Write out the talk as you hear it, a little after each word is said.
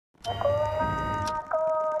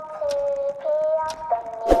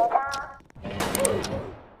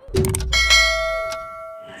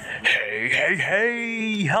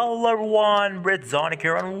Hello everyone, Britzonic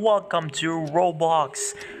here and welcome to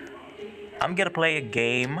Roblox. I'm gonna play a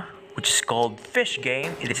game which is called Fish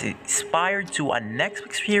Game. It is inspired to a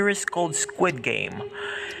Netflix series called Squid Game.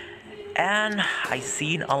 And I've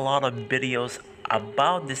seen a lot of videos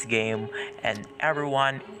about this game and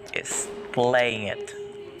everyone is playing it.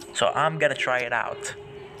 So I'm gonna try it out.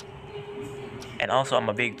 And also I'm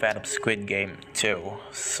a big fan of Squid Game too.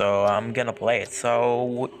 So I'm gonna play it.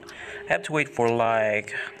 So I have to wait for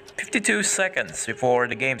like 52 seconds before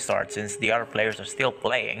the game starts since the other players are still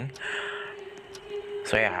playing.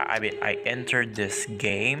 So yeah, I entered this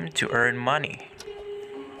game to earn money.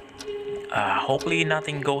 Hopefully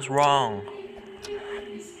nothing goes wrong.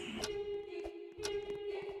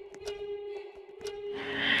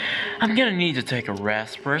 I'm gonna need to take a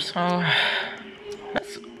rest first.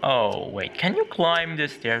 Oh wait, can you climb the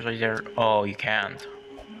stairs right there? Oh, you can't.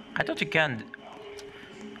 I thought you can.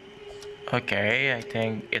 Okay, I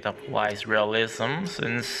think it applies realism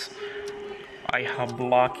since I have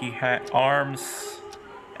blocky arms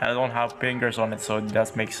and I don't have fingers on it, so it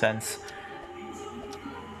does make sense.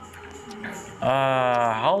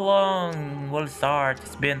 How long will it start?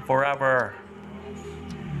 It's been forever.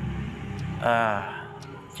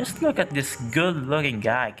 Just look at this good looking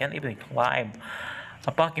guy, can't even climb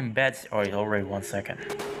a fucking bed. Oh, it's already 1 second.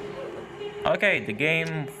 Okay, the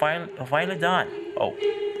game finally done. Oh,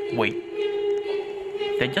 wait.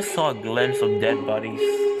 They just saw a glimpse of dead bodies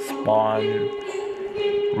spawn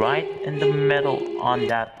right in the middle on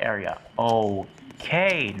that area.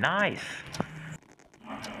 Okay, nice.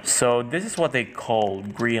 So this is what they call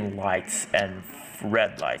green lights and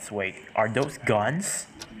red lights. Wait, are those guns?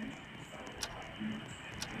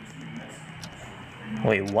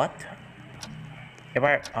 Wait, what? If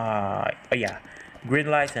I, oh yeah,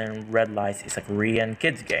 green lights and red lights is a Korean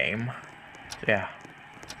kids game. So yeah,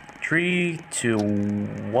 3, 2,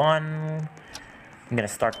 1. I'm gonna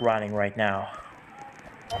start running right now.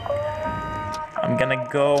 I'm gonna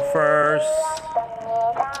go first.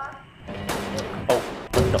 Oh,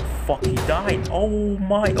 what the fuck? He died. Oh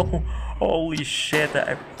my, oh, holy shit,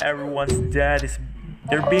 everyone's dead.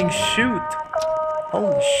 They're being shoot.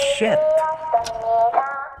 Holy shit.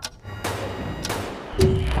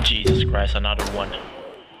 Jesus Christ, another one.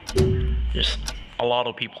 There's a lot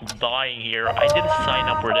of people dying here. I didn't sign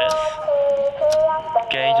up for this.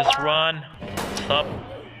 Okay, just run. Stop.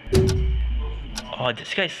 Oh,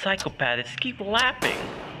 this guy's psychopath. Just keep laughing.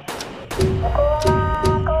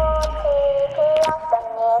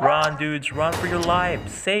 Run, dudes. Run for your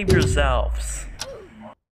lives. Save yourselves.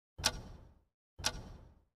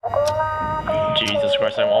 Jesus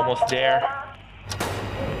Christ, I'm almost there.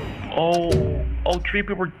 Oh, three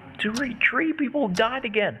people died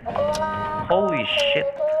again. Holy shit.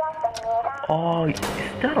 Oh, is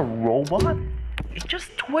that a robot? It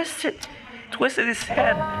just twisted his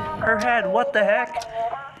head, her head. What the heck?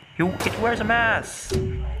 It wears a mask.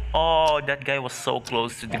 Oh, that guy was so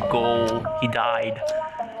close to the goal. He died.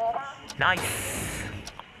 Nice.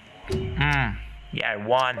 Yeah, I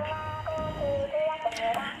won.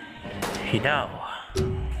 You know,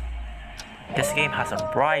 this game has a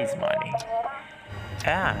prize money.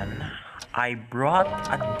 And I brought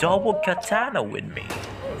a double katana with me.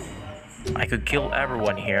 I could kill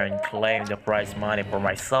everyone here and claim the prize money for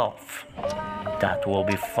myself. That will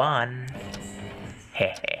be fun.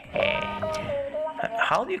 Hehehe.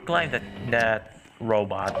 How do you climb that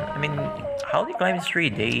robot? I mean, how do you climb this tree?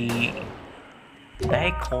 They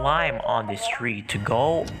climb on this tree to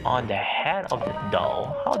go on the head of the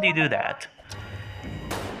doll. How do you do that?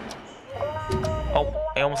 Oh,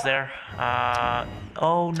 I'm almost there.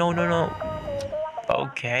 Oh, no.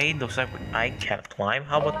 Okay, looks like I can't climb.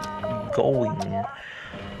 How about going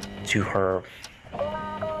to her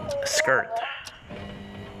skirt?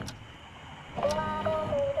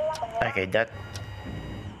 Okay, that...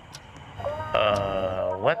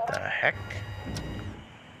 what the heck?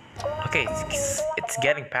 Okay, it's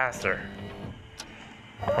getting faster.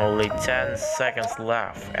 Only 10 seconds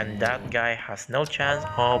left, and that guy has no chance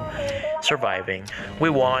of surviving. We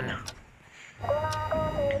won.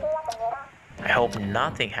 I hope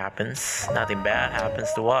nothing bad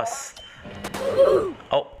happens to us.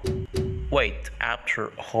 Oh, wait,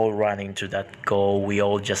 after all running to that goal, we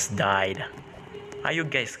all just died. Are you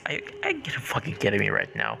guys, are you fucking kidding me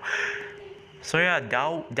right now? So yeah,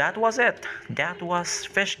 that was it. That was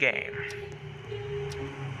Fish Game.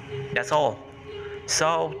 That's all.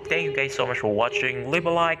 So, thank you guys so much for watching. Leave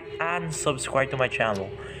a like and subscribe to my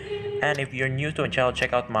channel. And if you're new to my channel,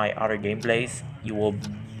 check out my other gameplays. You will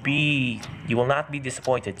not be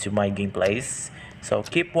disappointed to my gameplays. So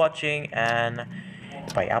keep watching, and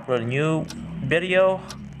if I upload a new video,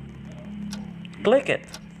 Click it.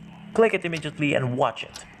 Click it immediately and watch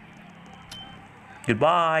it.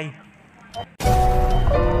 Goodbye.